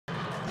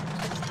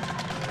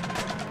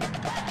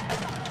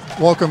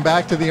Welcome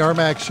back to the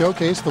RMAC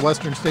Showcase. The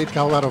Western State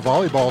Colorado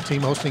volleyball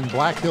team hosting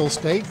Black Hill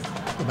State.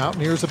 The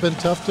Mountaineers have been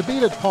tough to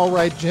beat at Paul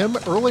Wright Gym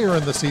earlier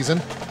in the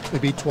season. They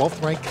beat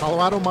 12th ranked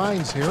Colorado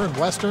Mines here in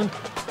Western,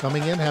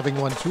 coming in having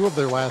won 2 of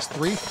their last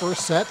 3.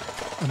 First set,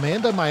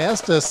 Amanda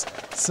Maestas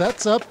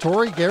sets up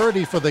Tori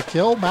Garrity for the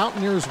kill.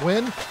 Mountaineers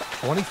win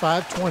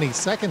 25-20.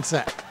 Second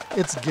set,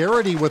 it's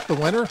Garrity with the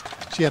winner.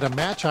 She had a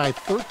match-high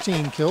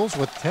 13 kills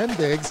with 10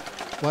 digs.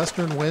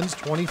 Western wins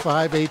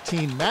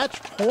 25-18.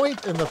 Match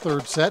point in the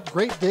third set.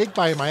 Great dig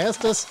by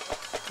Maestas.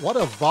 What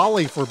a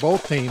volley for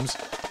both teams.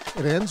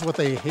 It ends with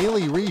a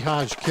Haley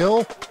Rehaj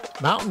kill.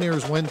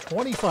 Mountaineers win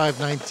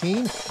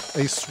 25-19.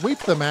 They sweep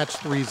the match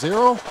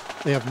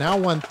 3-0. They have now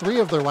won 3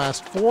 of their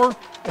last 4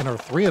 and are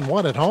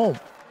 3-1 at home.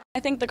 I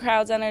think the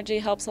crowd's energy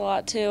helps a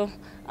lot too.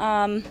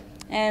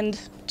 And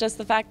just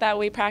the fact that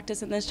we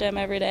practice in this gym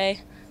every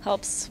day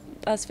helps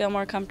us feel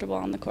more comfortable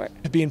on the court.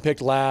 Being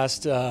picked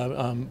last,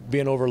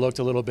 being overlooked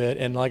a little bit,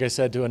 and like I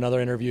said to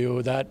another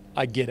interview, that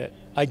I get it.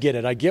 I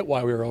get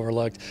why we were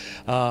overlooked,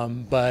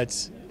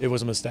 but it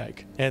was a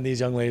mistake. And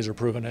these young ladies are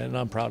proving it, and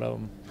I'm proud of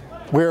them.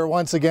 We're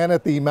once again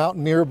at the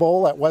Mountaineer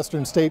Bowl at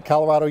Western State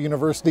Colorado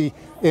University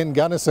in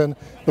Gunnison.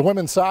 The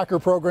women's soccer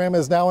program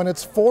is now in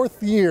its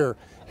 4th year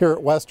here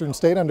at Western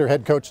State under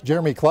head coach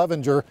Jeremy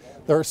Clevenger.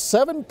 There are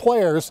 7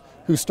 players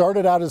who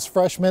started out as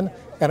freshmen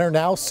and are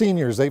now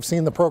seniors. They've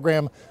seen the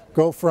program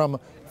go from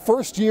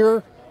first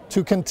year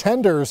to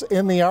contenders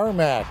in the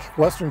RMAC.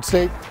 Western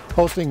State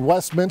hosting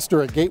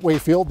Westminster at Gateway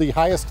Field, the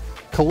highest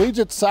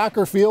collegiate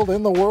soccer field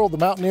in the world. The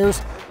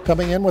Mountaineers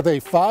coming in with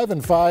a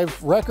 5-5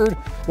 record,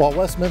 while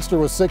Westminster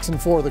was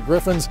 6-4. The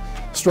Griffins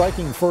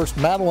striking first.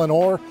 Madeline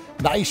Orr,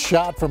 nice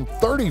shot from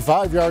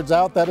 35 yards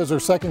out. That is her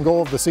 2nd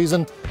goal of the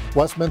season.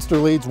 Westminster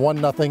leads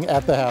 1-0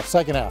 at the half.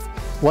 Second half,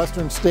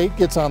 Western State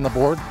gets on the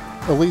board.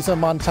 Elisa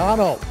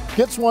Montano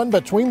gets one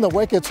between the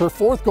wickets, her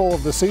 4th goal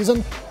of the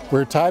season.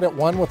 We're tied at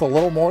 1 with a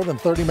little more than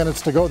 30 minutes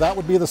to go. That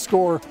would be the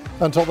score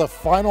until the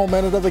final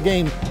minute of the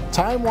game.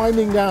 Time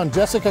winding down.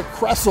 Jessica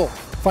Kressel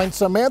finds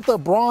Samantha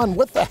Braun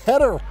with the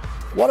header.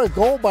 What a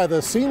goal by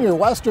the senior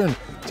Western,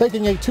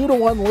 taking a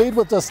 2-1 lead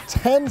with just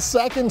 10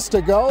 seconds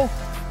to go.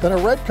 Then a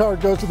red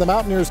card goes to the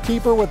Mountaineers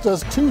keeper with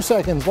just 2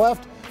 seconds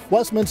left.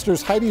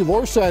 Westminster's Heidi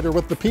Lorscheider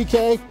with the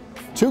PK.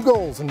 2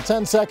 goals in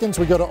 10 seconds.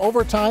 We go to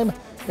overtime,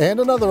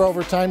 and another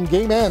overtime.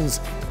 Game ends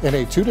in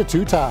a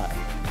 2-2 tie.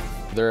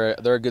 They're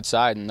a good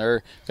side, and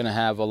they're going to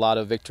have a lot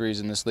of victories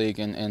in this league,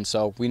 and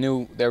so we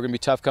knew they were going to be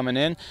tough coming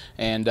in,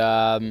 and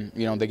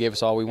they gave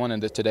us all we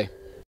wanted today.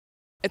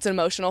 It's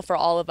emotional for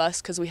all of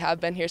us because we have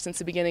been here since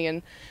the beginning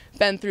and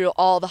been through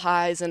all the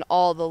highs and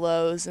all the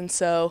lows, and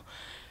so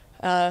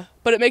but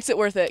it makes it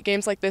worth it.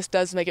 Games like this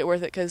does make it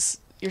worth it because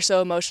you're so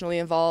emotionally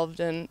involved,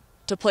 and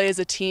to play as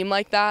a team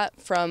like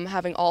that from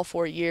having all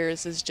 4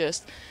 years is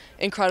just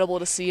incredible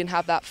to see, and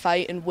have that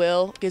fight and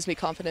will gives me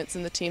confidence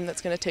in the team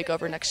that's going to take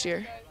over next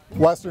year.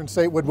 Western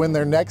State would win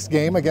their next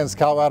game against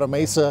Colorado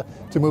Mesa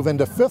to move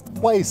into 5th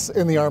place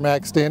in the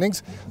RMAC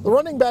standings. The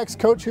running backs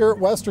coach here at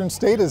Western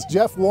State is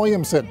Jeff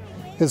Williamson.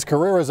 His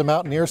career as a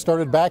Mountaineer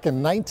started back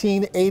in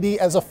 1980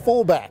 as a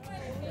fullback.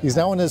 He's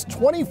now in his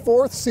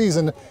 24th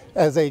season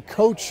as a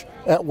coach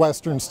at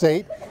Western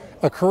State,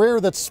 a career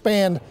that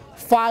spanned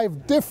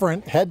 5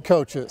 different head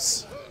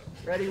coaches.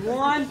 Ready,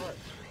 1,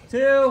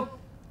 2,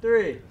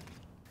 3.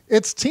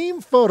 It's team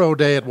photo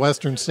day at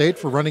Western State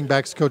for running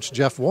backs coach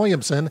Jeff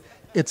Williamson.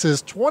 It's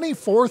his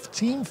 24th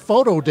team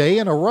photo day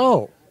in a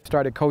row.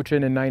 Started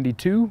coaching in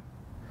 '92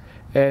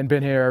 and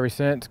been here ever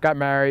since. Got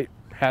married,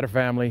 had a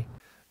family.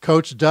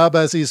 Coach Dub,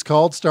 as he's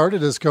called,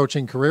 started his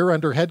coaching career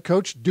under head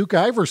coach Duke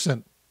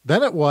Iverson.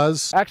 Then it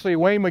was actually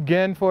Wayne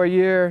McGinn for a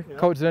year,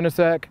 Coach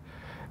Zinasek,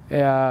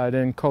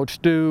 then Coach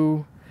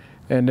Stu,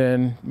 and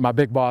then my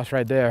big boss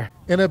right there.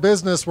 In a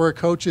business where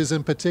coaches,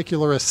 in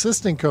particular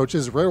assistant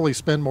coaches, rarely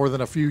spend more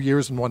than a few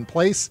years in one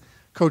place,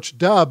 Coach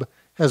Dub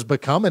has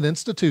become an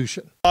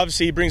institution.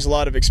 Obviously, he brings a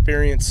lot of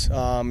experience,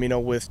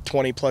 with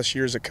 20-plus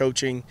years of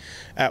coaching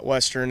at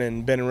Western,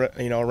 and been,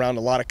 around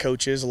a lot of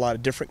coaches, a lot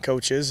of different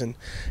coaches, and,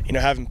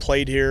 having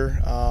played here,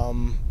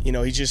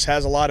 he just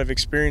has a lot of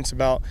experience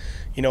about,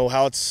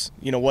 how it's,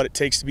 what it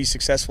takes to be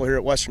successful here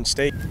at Western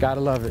State.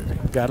 Gotta love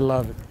it. Gotta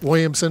love it.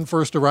 Williamson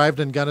first arrived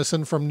in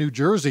Gunnison from New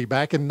Jersey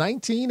back in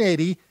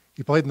 1980.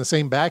 He played in the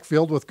same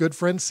backfield with good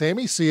friend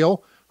Sammy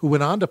Seal, who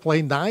went on to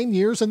play 9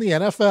 years in the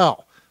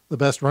NFL. The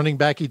best running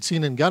back he'd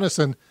seen in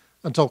Gunnison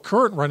until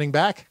current running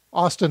back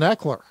Austin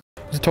Eckler.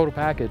 It's a total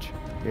package.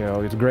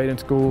 He's great in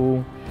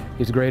school.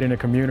 He's great in the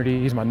community.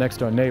 He's my next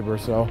door neighbor,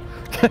 so.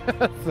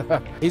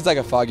 He's like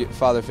a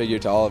father figure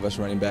to all of us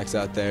running backs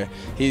out there.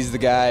 He's the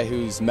guy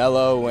who's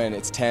mellow when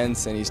it's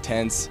tense, and he's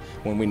tense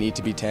when we need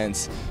to be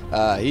tense.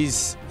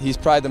 He's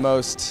probably the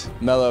most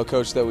mellow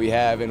coach that we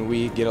have, and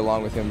we get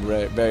along with him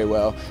very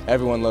well.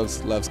 Everyone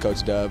loves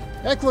Coach Dub.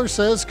 Eckler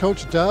says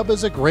Coach Dub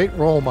is a great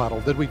role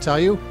model. Did we tell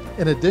you?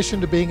 In addition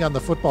to being on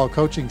the football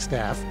coaching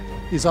staff,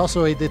 He's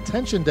also a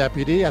detention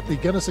deputy at the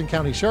Gunnison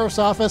County Sheriff's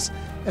Office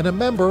and a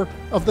member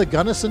of the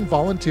Gunnison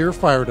Volunteer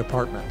Fire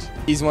Department.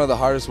 He's one of the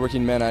hardest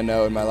working men I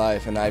know in my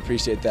life, and I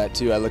appreciate that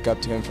too. I look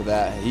up to him for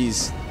that.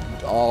 He's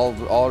all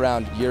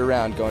around,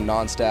 year-round, going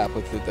non-stop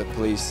with the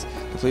police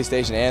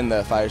station and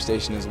the fire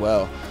station as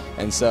well.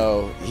 And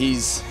so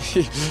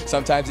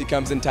sometimes he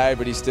comes in tired,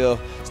 but he's still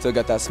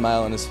got that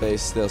smile on his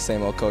face, still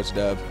same old Coach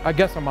Dub. I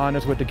guess I'm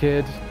honest with the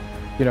kids.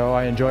 You know,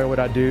 I enjoy what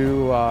I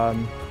do.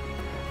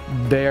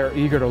 They're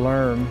eager to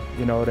learn.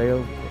 You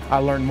know, I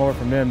learn more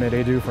from them than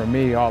they do from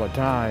me all the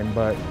time,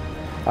 but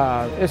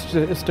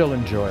it's still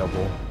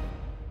enjoyable.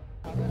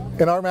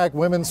 In RMAC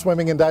women's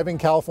swimming and diving,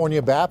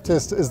 California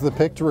Baptist is the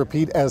pick to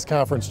repeat as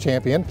conference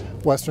champion.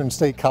 Western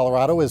State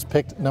Colorado is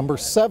picked number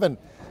 7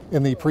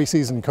 in the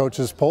preseason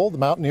coaches poll. The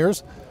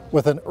Mountaineers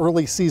with an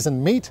early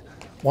season meet.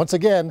 Once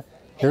again,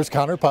 here's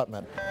Connor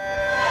Putman.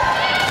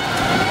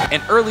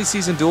 An early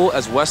season duel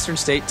as Western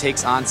State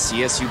takes on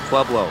CSU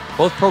Pueblo.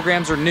 Both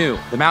programs are new.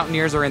 The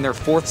Mountaineers are in their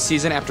 4th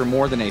season after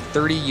more than a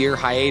 30-year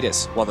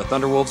hiatus, while the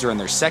Thunderwolves are in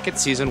their 2nd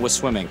season with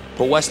swimming.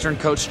 But Western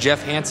coach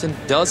Jeff Hansen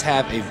does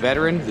have a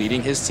veteran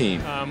leading his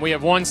team. We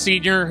have one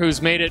senior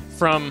who's made it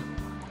from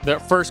the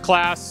first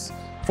class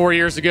 4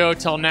 years ago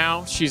till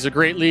now. She's a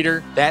great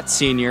leader. That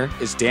senior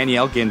is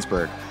Danielle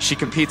Ginsberg. She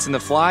competes in the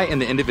fly and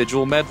the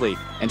individual medley,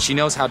 and she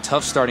knows how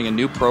tough starting a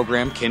new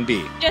program can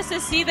be. Just to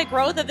see the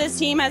growth of this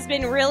team has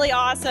been really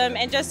awesome,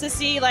 and just to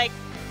see like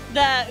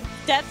the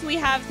depth we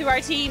have through our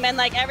team, and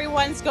like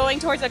everyone's going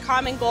towards a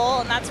common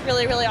goal, and that's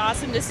really, really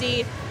awesome to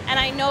see. And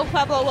I know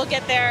Pueblo will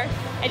get there.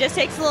 It just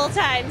takes a little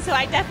time, so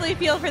I definitely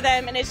feel for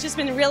them, and it's just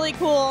been really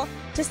cool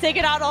to stick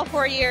it out all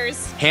 4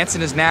 years.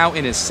 Hansen is now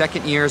in his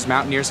 2nd year as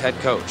Mountaineers head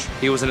coach.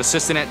 He was an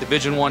assistant at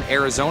Division I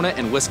Arizona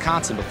and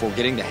Wisconsin before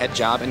getting the head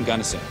job in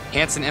Gunnison.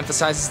 Hansen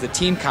emphasizes the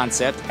team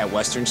concept at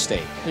Western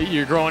State.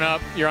 You're growing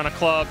up, you're on a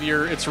club,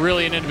 it's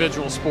really an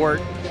individual sport.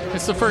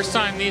 It's the first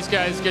time these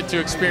guys get to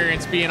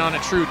experience being on a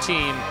true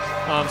team.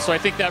 So I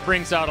think that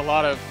brings out a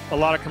lot of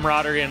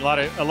camaraderie and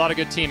a lot of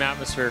good team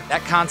atmosphere.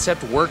 That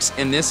concept works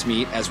in this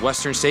meet as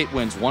Western State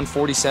wins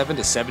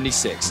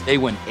 147-76. They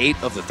win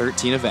 8 of the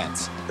 13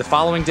 events. The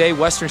following day,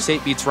 Western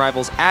State beats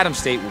rivals Adams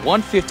State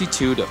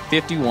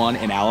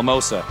 152-51 in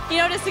Alamosa. You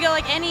know, just to go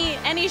like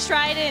any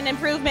stride and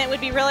improvement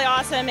would be really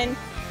awesome, and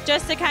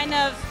just to kind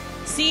of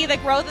see the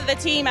growth of the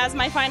team as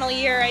my final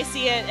year, I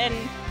see it, and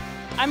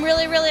I'm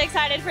really, really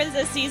excited for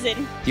this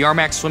season. The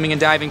RMAC Swimming and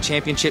Diving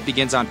Championship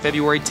begins on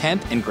February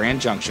 10th in Grand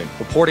Junction.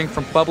 Reporting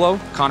from Pueblo,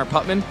 Connor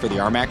Putman for the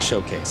RMAC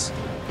Showcase.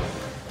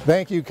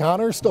 Thank you,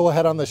 Connor. Still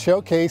ahead on the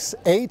showcase.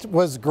 8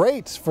 was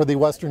great for the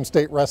Western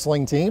State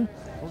wrestling team.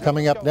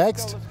 Coming up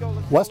next,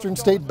 Western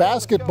State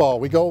basketball.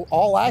 We go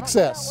all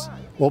access.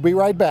 We'll be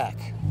right back.